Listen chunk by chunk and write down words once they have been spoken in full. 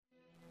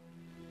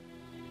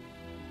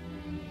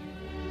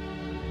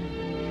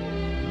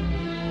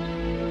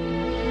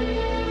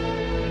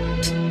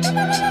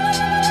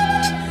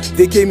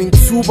They came in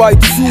 2 by 2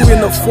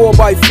 in a 4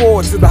 by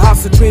 4 to the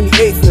house of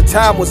 28th. The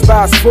time was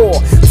past 4.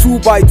 2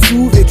 by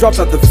 2, they dropped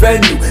at the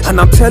venue.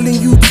 And I'm telling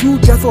you, 2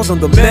 death was on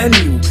the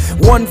menu.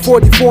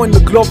 144 in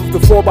the glove of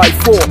the 4 by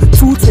 4. 2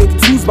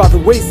 22s by the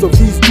waist of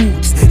these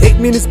dudes. 8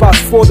 minutes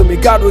past 4, the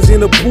Megad was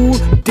in a pool,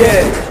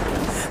 dead,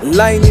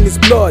 lying in his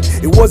blood.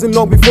 It wasn't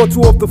long before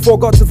 2 of the 4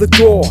 got to the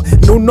door.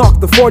 No knock,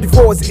 the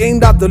 44 was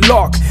aimed at the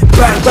lock.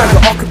 Bang, bang,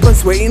 the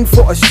occupants were in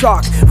for a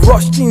shock.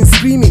 Rushed in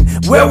screaming,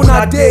 where were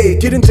not they?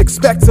 Didn't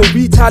expect to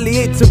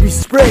retaliate, to be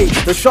sprayed.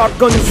 The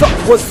shotgun shot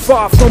was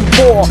far from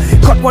poor.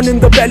 Cut one in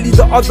the belly,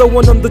 the other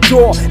one on the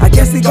jaw. I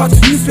guess they got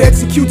used to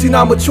executing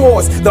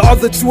amateurs. The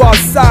other 2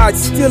 outside,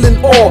 still in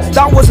awe.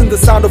 That wasn't the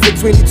sound of a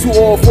 22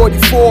 or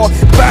 44.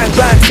 Bang,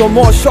 bang, some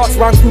more shots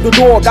ran through the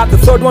door. Got the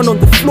 3rd one on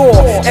the floor.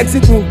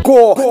 Exit wound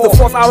gore. The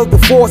 4th out of the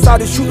 4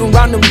 started shooting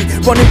randomly.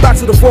 Running back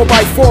to the 4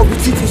 by 4,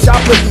 retreating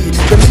sharply.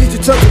 The minute you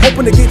turn to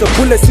open the gate, the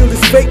bullet sealed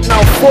his fate.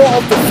 Now 4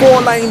 of the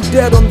 4 lying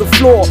dead on the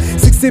floor.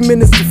 16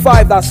 minutes to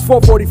 5, that's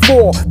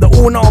 4:44. The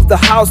owner of the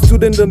house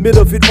stood in the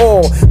middle of it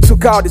all.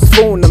 Took out his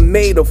phone and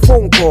made a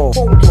phone call.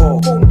 Phone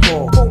call, phone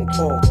call, phone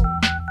call.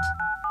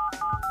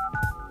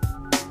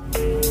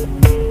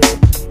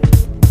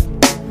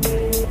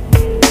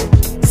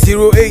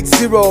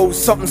 080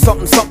 something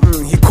something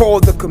something. He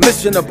called the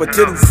commissioner but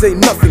didn't say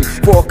nothing.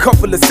 For a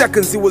couple of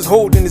seconds he was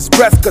holding his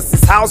breath, cause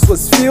his house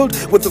was filled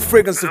with the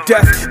fragrance of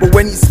death. But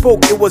when he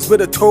spoke it was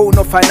with a tone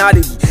of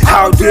finality.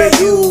 How dare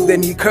you?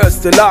 Then he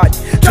cursed a lot.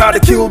 Try to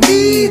kill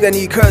me? Then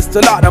he cursed a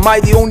lot. Am I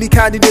the only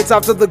candidate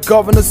after the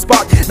governor's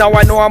spot? Now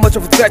I know how much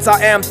of a threat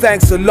I am,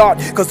 thanks a lot.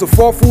 Cause the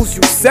 4 fools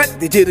you sent,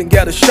 they didn't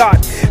get a shot.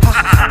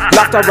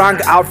 Laughter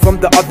rang out from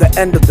the other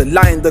end of the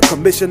line. The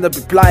commissioner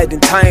replied in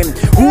time.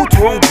 Who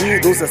told you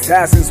those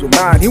assassins were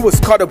mine? He was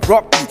caught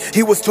abruptly.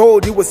 He was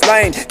told he was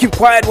lying. Keep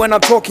quiet when I'm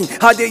talking.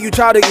 How dare you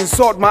try to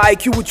insult my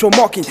IQ with your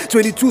mocking?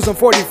 22s and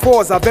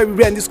 44s are very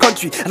rare in this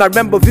country. And I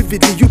remember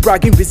vividly you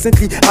bragging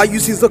recently how you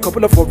seized a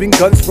couple of foreign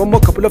guns from a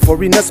couple of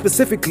foreigners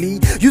specifically.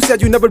 You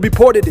said you never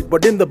reported it,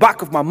 but in the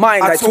back of my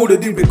mind I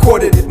totally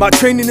recorded it. My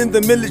training in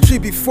the military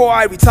before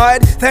I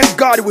retired, thank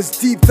God it was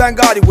deep, thank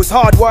God it was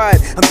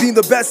hardwired. I'm being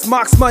the best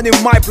marksman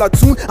in my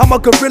platoon. I'm a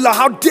gorilla,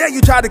 how dare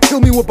you try to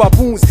kill me with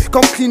baboons?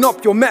 Come clean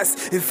up your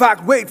mess, in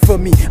fact wait for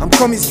me, I'm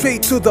coming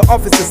straight to the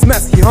officer's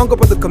mess. He hung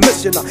up on the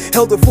commissioner,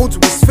 held the phone to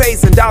his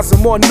face and dialed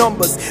some more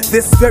numbers.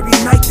 This very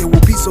night there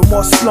will be some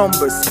more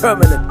slumbers.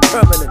 Permanent,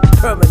 permanent,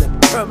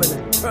 permanent,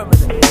 permanent,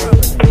 permanent, permanent.